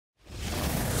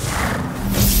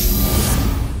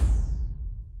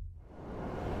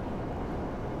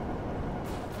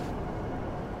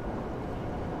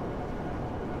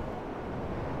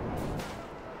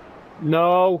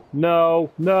No, no,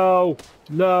 no,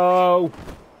 no,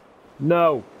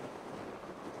 no,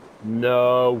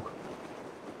 no,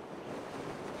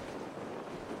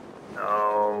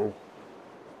 no.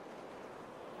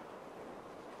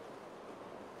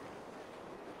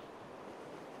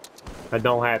 That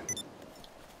don't happen.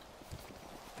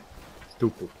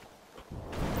 Stupid.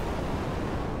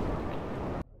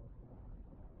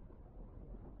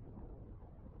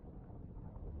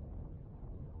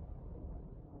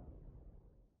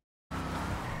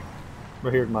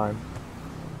 But here's mine.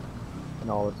 In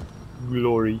all its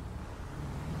glory.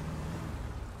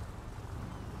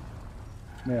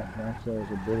 Yeah, Rockstar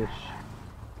is a British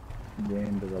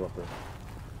game developer.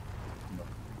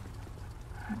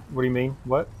 What do you mean?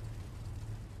 What?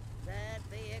 That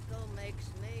vehicle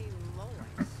makes me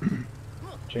moist.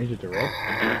 Change it to red.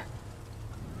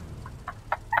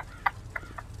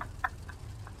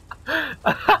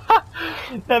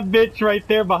 That bitch right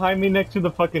there behind me next to the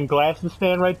fucking glasses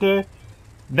stand right there.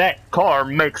 That car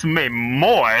makes me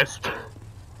moist.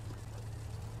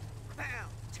 About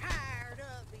tired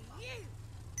of you,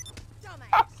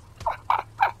 dumbass.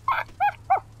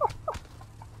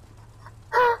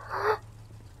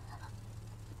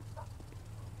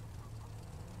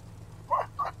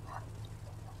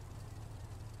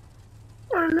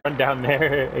 Run down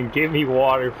there and give me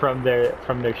water from their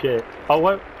shit. Oh,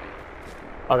 what?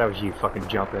 Oh, that was you fucking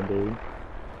jumping, dude.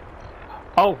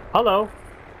 Oh, hello.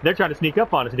 They're trying to sneak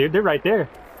up on us, dude. They're right there.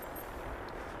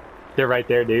 They're right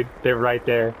there, dude. They're right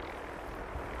there.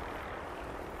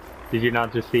 Did you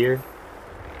not just see her?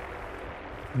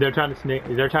 They're trying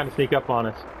to sneak up on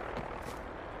us.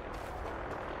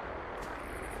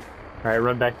 Alright,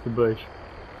 run back to the bush.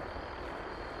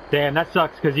 Damn, that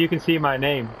sucks because you can see my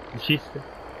name.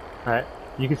 Alright,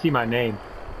 you can see my name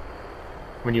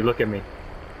when you look at me.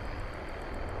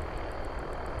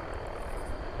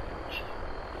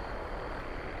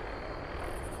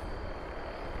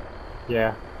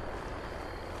 Yeah.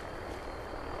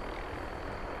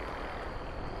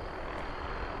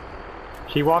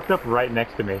 She walked up right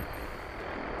next to me.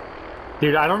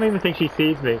 Dude, I don't even think she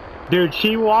sees me. Dude,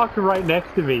 she walked right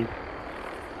next to me.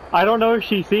 I don't know if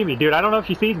she sees me. Dude, I don't know if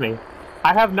she sees me.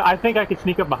 I think I could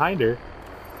sneak up behind her.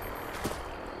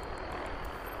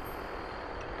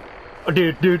 Oh,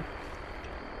 dude.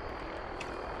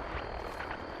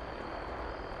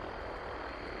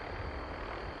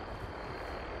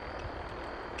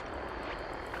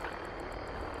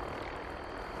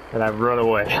 And I've run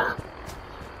away.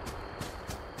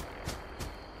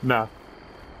 No.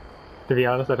 To be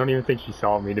honest, I don't even think she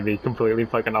saw me, to be completely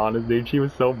fucking honest, dude. She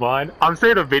was so blind. I'm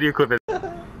saying a video clip is... I'm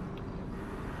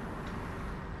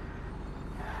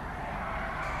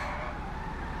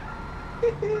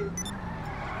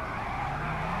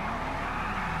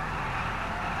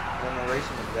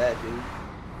racing with that, dude.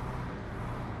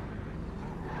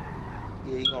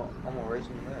 Yeah, I'm gonna race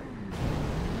with that.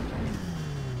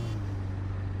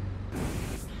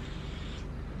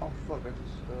 Oh fuck, I just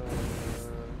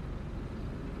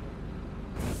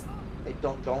Hey,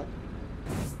 don't.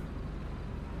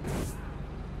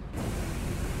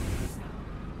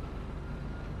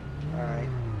 Alright.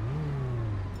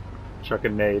 Chuck a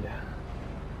nade.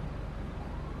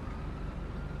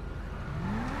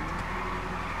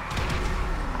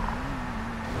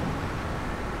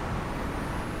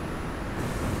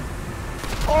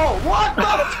 Oh, what the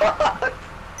fuck?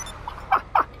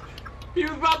 He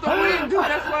was about to win, dude.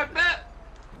 That's my bet.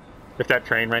 If that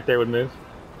train right there would move.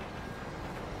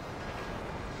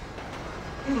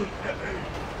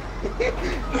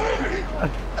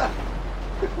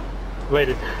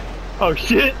 Wait. Oh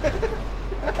shit!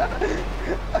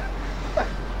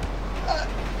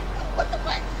 What the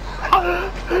fuck?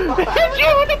 Hit you!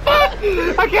 What the fuck?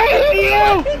 I can't hit you!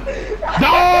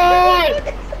 Die!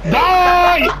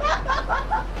 Die!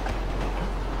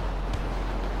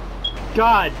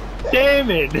 God damn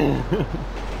it!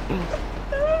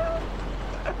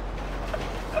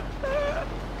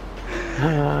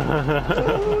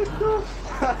 What the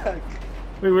fuck?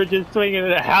 We were just swinging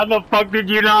it. How the fuck did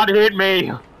you not hit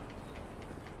me?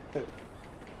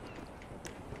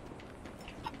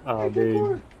 Oh,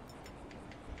 dude.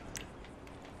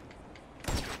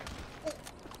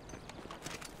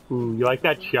 Ooh, you like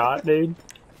that shot, dude?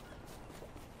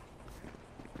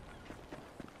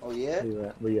 Oh yeah?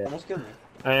 Where you at? Almost killed me.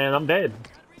 And I'm dead.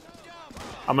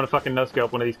 I'm gonna fucking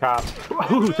no-scope one of these cops.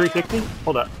 Ooh, 360?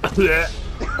 Hold up.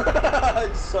 I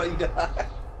just saw you die.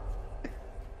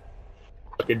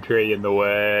 Fucking tree in the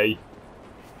way.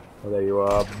 Oh, there you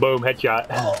are. Boom, headshot.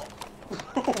 Oh,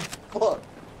 oh fuck.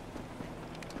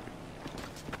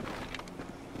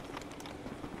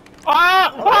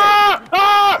 Ah! Ah!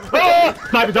 Ah! Ah!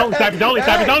 Snipers only, snipers only,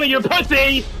 snipers only, you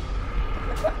pussy!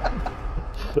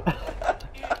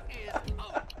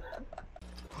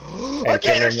 I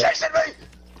can't, he's chasing me!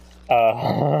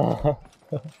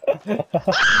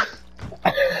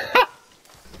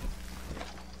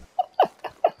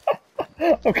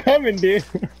 I'm coming, dude.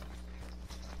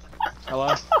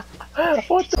 Hello?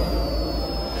 What the?